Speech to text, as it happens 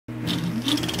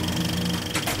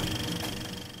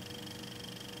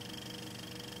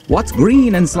What's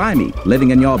green and slimy,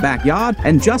 living in your backyard,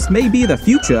 and just may be the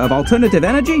future of alternative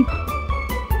energy?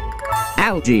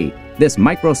 Algae. This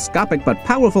microscopic but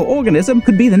powerful organism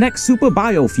could be the next super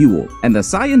biofuel, and the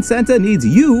Science Center needs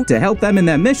you to help them in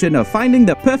their mission of finding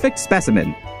the perfect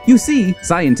specimen. You see,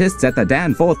 scientists at the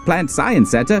Danforth Plant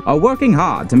Science Center are working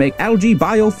hard to make algae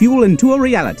biofuel into a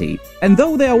reality. And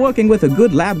though they are working with a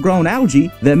good lab-grown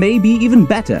algae, there may be even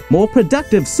better, more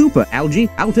productive super algae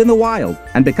out in the wild.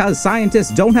 And because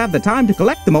scientists don't have the time to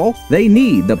collect them all, they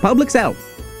need the public's help.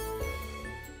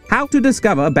 How to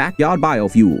discover backyard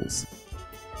biofuels.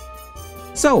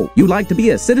 So, you'd like to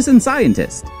be a citizen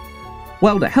scientist?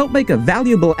 Well, to help make a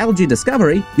valuable algae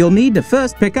discovery, you'll need to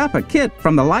first pick up a kit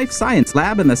from the Life Science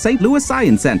Lab in the St. Louis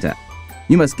Science Center.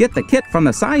 You must get the kit from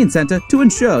the Science Center to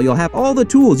ensure you'll have all the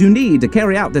tools you need to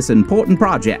carry out this important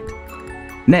project.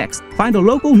 Next, find a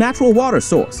local natural water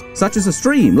source, such as a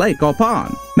stream, lake, or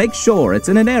pond. Make sure it's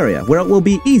in an area where it will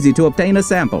be easy to obtain a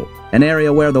sample. An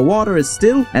area where the water is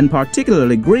still and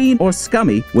particularly green or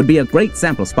scummy would be a great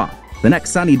sample spot. The next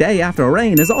sunny day after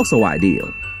rain is also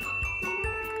ideal.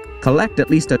 Collect at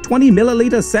least a 20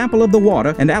 milliliter sample of the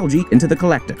water and algae into the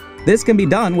collector. This can be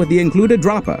done with the included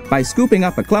dropper by scooping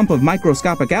up a clump of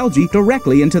microscopic algae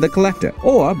directly into the collector,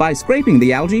 or by scraping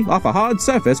the algae off a hard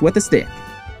surface with a stick.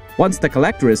 Once the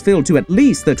collector is filled to at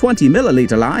least the 20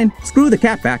 milliliter line, screw the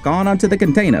cap back on onto the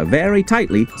container very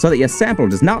tightly so that your sample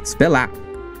does not spill out.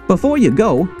 Before you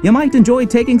go, you might enjoy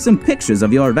taking some pictures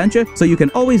of your adventure so you can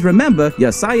always remember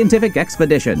your scientific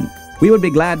expedition. We would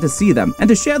be glad to see them and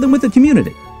to share them with the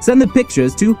community. Send the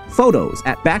pictures to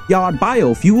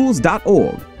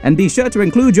photos@backyardbiofuels.org and be sure to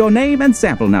include your name and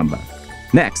sample number.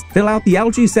 Next, fill out the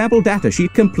algae sample data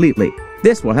sheet completely.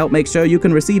 This will help make sure you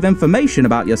can receive information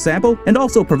about your sample and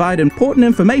also provide important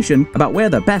information about where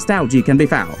the best algae can be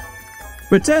found.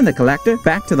 Return the collector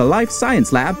back to the Life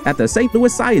Science Lab at the St.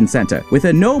 Louis Science Center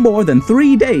within no more than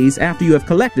 3 days after you have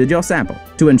collected your sample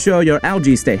to ensure your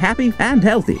algae stay happy and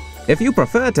healthy. If you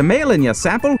prefer to mail in your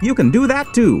sample, you can do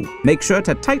that too. Make sure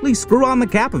to tightly screw on the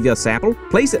cap of your sample,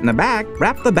 place it in a bag,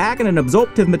 wrap the bag in an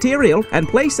absorptive material, and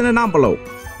place in an envelope.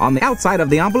 On the outside of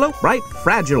the envelope, write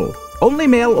 "Fragile." Only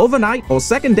mail overnight or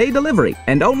second-day delivery,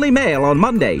 and only mail on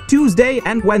Monday, Tuesday,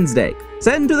 and Wednesday.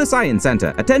 Send to the Science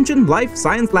Center. Attention, Life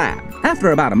Science Lab.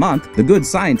 After about a month, the good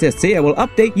scientists here will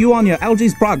update you on your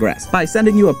algae's progress by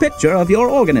sending you a picture of your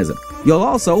organism. You'll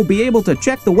also be able to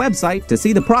check the website to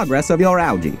see the progress of your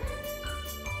algae.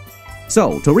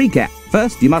 So, to recap,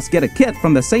 first you must get a kit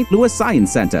from the St. Louis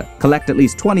Science Center, collect at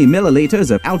least 20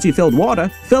 milliliters of algae-filled water,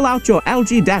 fill out your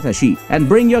algae data sheet, and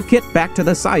bring your kit back to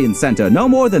the Science Center no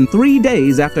more than 3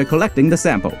 days after collecting the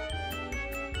sample.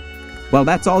 Well,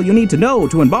 that's all you need to know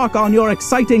to embark on your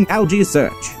exciting algae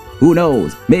search. Who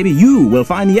knows, maybe you will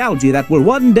find the algae that will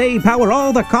one day power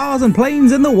all the cars and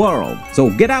planes in the world. So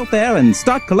get out there and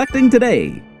start collecting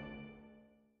today.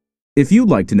 If you'd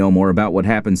like to know more about what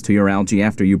happens to your algae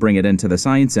after you bring it into the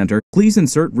Science Center, please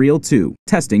insert Reel 2,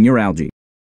 Testing Your Algae.